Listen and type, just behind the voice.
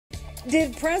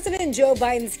Did President Joe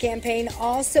Biden's campaign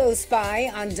also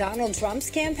spy on Donald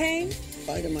Trump's campaign?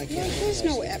 Biden, my campaign. There's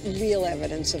no real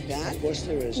evidence of that. Of course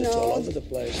there is. No. It's all over the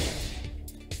place.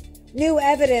 New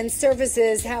evidence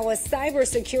surfaces how a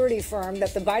cybersecurity firm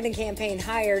that the Biden campaign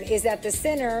hired is at the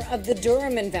center of the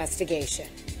Durham investigation.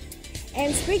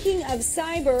 And speaking of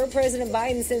cyber, President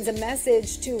Biden sends a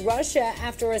message to Russia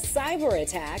after a cyber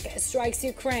attack strikes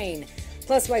Ukraine.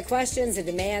 Plus, why questions and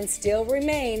demands still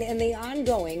remain in the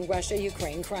ongoing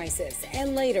Russia-Ukraine crisis.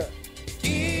 And later.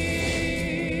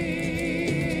 Here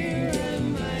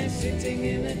am I sitting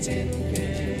in a tin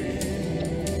can.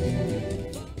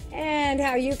 And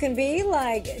how you can be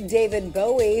like David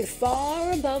Bowie,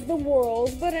 far above the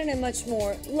world, but in a much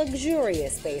more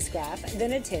luxurious spacecraft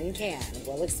than a tin can.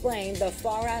 We'll explain the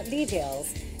far-out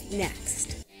details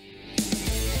next.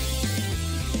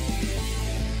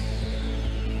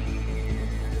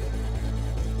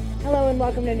 Hello and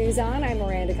welcome to News On. I'm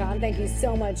Miranda Kahn. Thank you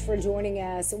so much for joining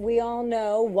us. We all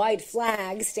know white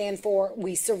flags stand for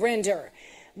we surrender.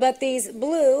 But these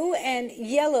blue and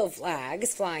yellow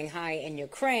flags flying high in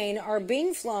Ukraine are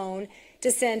being flown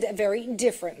to send a very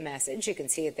different message. You can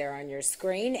see it there on your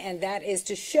screen, and that is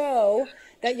to show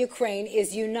that Ukraine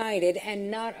is united and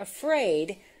not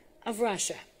afraid of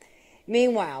Russia.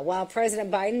 Meanwhile, while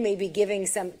President Biden may be giving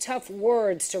some tough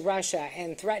words to Russia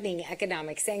and threatening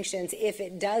economic sanctions if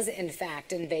it does in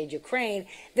fact invade Ukraine,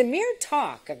 the mere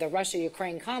talk of the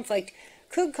Russia-Ukraine conflict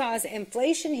could cause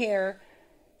inflation here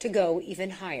to go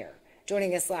even higher.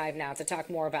 Joining us live now to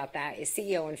talk more about that is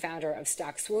CEO and founder of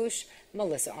stock Swoosh,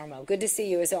 Melissa Armo. Good to see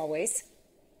you as always.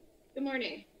 Good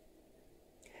morning.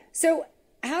 So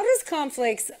how does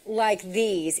conflicts like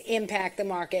these impact the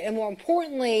market and, more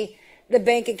importantly, the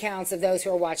bank accounts of those who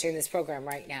are watching this program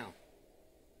right now?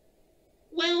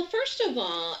 Well, first of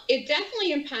all, it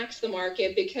definitely impacts the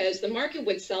market because the market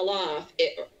would sell off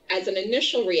as an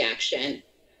initial reaction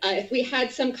if we had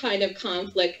some kind of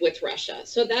conflict with Russia.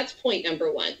 So that's point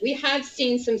number one. We have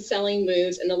seen some selling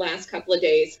moves in the last couple of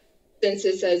days since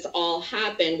this has all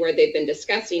happened where they've been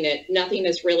discussing it. Nothing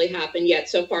has really happened yet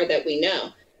so far that we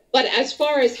know. But as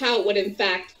far as how it would in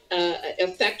fact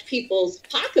affect people's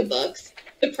pocketbooks,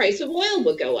 the price of oil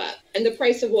will go up, and the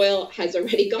price of oil has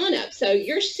already gone up. So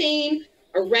you're seeing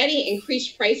already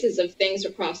increased prices of things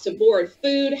across the board,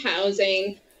 food,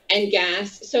 housing, and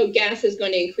gas. So gas is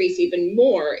going to increase even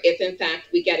more if, in fact,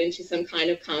 we get into some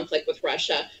kind of conflict with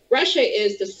Russia. Russia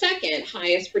is the second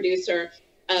highest producer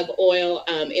of oil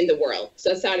in the world,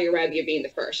 so Saudi Arabia being the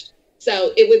first.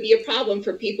 So it would be a problem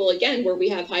for people, again, where we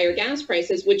have higher gas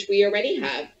prices, which we already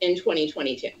have in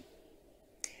 2022.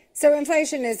 So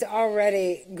inflation is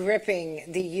already gripping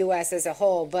the U.S. as a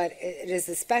whole, but it is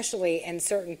especially in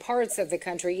certain parts of the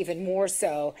country, even more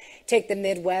so. Take the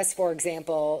Midwest, for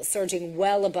example, surging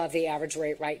well above the average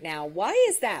rate right now. Why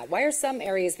is that? Why are some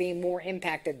areas being more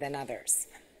impacted than others?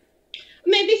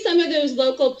 Maybe some of those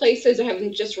local places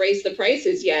haven't just raised the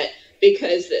prices yet,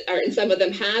 and some of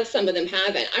them have, some of them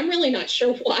haven't. I'm really not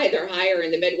sure why they're higher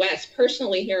in the Midwest.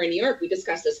 Personally, here in New York, we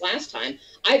discussed this last time,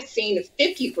 I've seen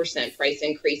 50% price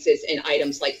increases in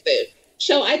items like food.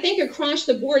 So I think across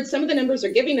the board, some of the numbers are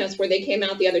giving us where they came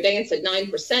out the other day and said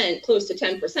 9%, close to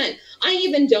 10%.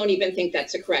 I don't even think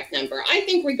that's a correct number. I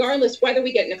think regardless whether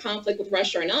we get in a conflict with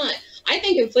Russia or not, I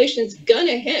think inflation's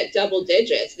gonna hit double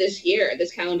digits this year,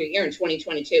 this calendar year in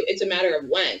 2022. It's a matter of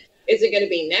when. Is it going to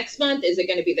be next month? Is it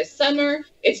going to be this summer?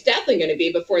 It's definitely going to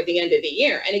be before the end of the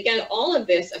year. And again, all of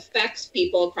this affects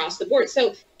people across the board.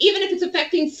 So even if it's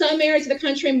affecting some areas of the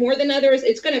country more than others,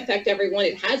 it's going to affect everyone.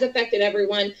 It has affected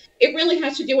everyone. It really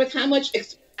has to do with how much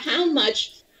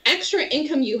extra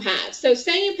income you have. So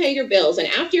say you pay your bills, and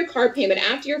after your car payment,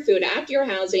 after your food, after your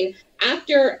housing,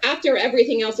 after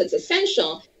everything else that's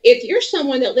essential, if you're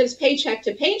someone that lives paycheck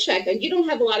to paycheck and you don't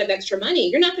have a lot of extra money,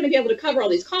 you're not going to be able to cover all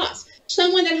these costs.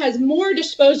 Someone that has more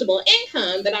disposable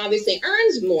income, that obviously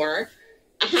earns more,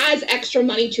 has extra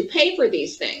money to pay for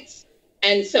these things.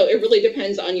 And so it really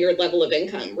depends on your level of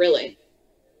income, really.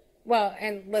 Well,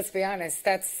 and let's be honest,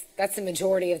 that's the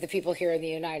majority of the people here in the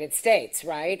United States,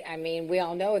 right? I mean, we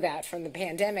all know that from the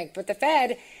pandemic. But the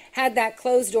Fed had that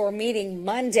closed-door meeting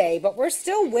Monday, but we're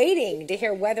still waiting to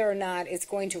hear whether or not it's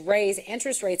going to raise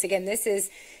interest rates. Again, this is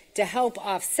to help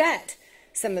offset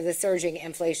some of the surging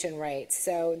inflation rates.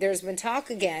 So there's been talk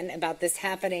again about this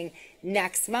happening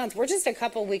next month. We're just a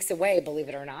couple weeks away, believe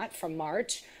it or not, from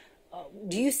March.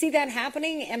 Do you see that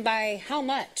happening, and by how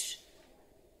much?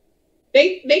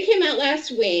 They came out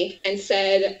last week and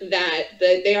said that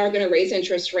they are going to raise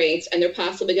interest rates, and they're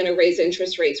possibly going to raise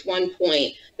interest rates 1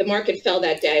 point. The market fell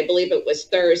that day. I believe it was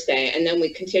Thursday, and then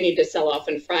we continued to sell off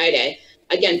on Friday.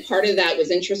 Again, part of that was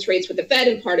interest rates with the Fed,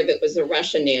 and part of it was the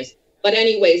Russia news. But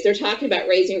anyways, they're talking about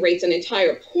raising rates an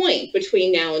entire point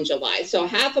between now and July. So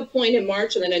half a point in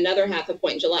March and then another half a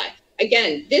point in July.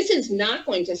 Again, this is not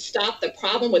going to stop the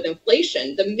problem with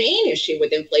inflation. The main issue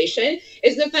with inflation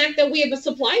is the fact that we have a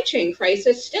supply chain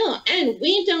crisis still, and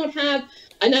we don't have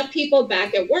enough people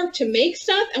back at work to make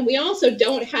stuff, and we also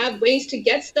don't have ways to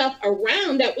get stuff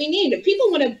around that we need. If people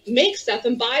want to make stuff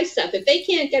and buy stuff, if they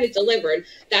can't get it delivered,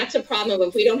 that's a problem.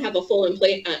 If we don't have a full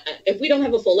if we don't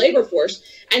have a full labor force,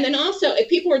 and then also if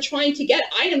people are trying to get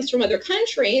items from other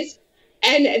countries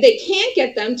and they can't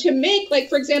get them to make, like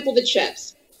for example, the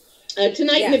chips.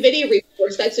 Tonight NVIDIA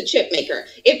reports that's a chip maker.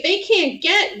 If they can't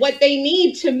get what they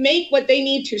need to make what they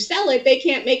need to sell it, they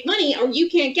can't make money, or you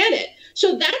can't get it.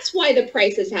 So that's why the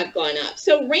prices have gone up.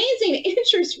 So raising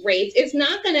interest rates is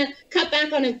not going to cut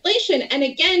back on inflation, and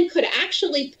again, could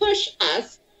actually push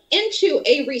us into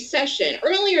a recession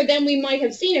earlier than we might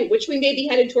have seen it, which we may be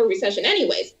headed to a recession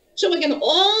anyways. So again,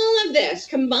 all of this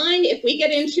combined, if we get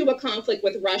into a conflict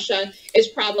with Russia, is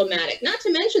problematic. Not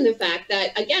to mention the fact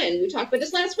that, again, we talked about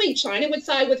this last week, China would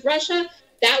side with Russia.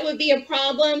 That would be a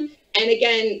problem. And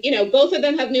again, you know, both of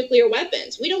them have nuclear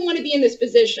weapons. We don't want to be in this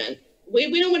position.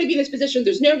 We don't want to be in this position.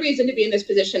 There's no reason to be in this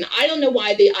position. I don't know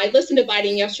why I listened to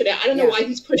Biden yesterday. I don't know why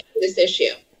he's pushing this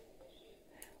issue.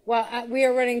 Well, we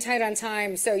are running tight on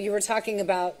time. So you were talking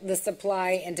about the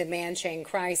supply and demand chain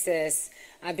crisis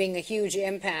being a huge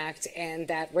impact, and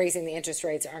that raising the interest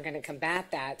rates aren't going to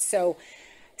combat that. So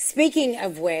speaking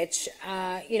of which,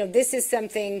 you know, this is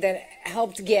something that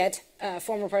helped get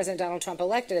former President Donald Trump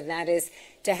elected, and that is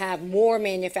to have more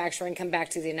manufacturing come back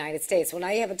to the United States. Well, now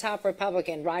you have a top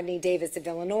Republican, Rodney Davis of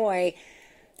Illinois,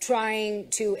 trying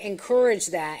to encourage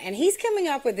that. And he's coming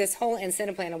up with this whole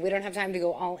incentive plan, and we don't have time to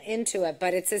go all into it,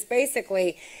 but it's this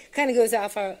basically kind of goes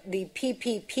off of the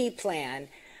PPP plan,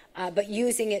 but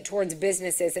using it towards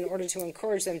businesses in order to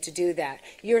encourage them to do that.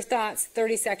 Your thoughts,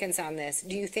 30 seconds on this.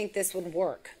 Do you think this would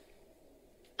work?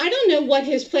 I don't know what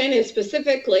his plan is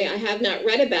specifically. I have not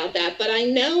read about that, but I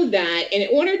know that in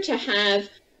order to have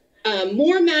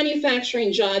more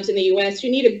manufacturing jobs in the U.S.,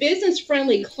 you need a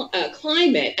business-friendly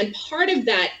climate, and part of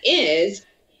that is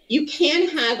you can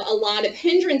have a lot of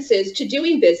hindrances to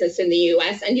doing business in the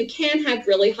U.S., and you can have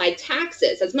really high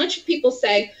taxes. As much as people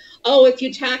say, oh, if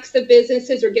you tax the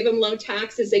businesses or give them low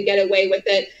taxes, they get away with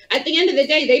it. At the end of the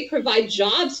day, they provide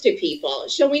jobs to people.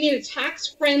 So we need a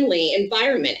tax-friendly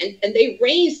environment, and they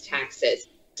raised taxes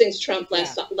since Trump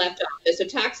left office. So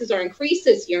taxes are increased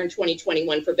this year in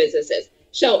 2021 for businesses.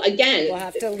 So again, we'll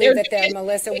have to leave it there,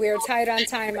 Melissa. We're tight on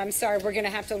time. I'm sorry. We're going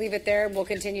to have to leave it there. We'll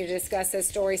continue to discuss this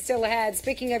story still ahead.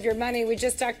 Speaking of your money, we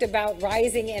just talked about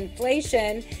rising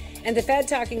inflation and the Fed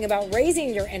talking about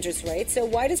raising your interest rates. So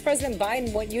why does President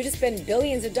Biden want you to spend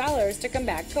billions of dollars to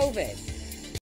combat COVID?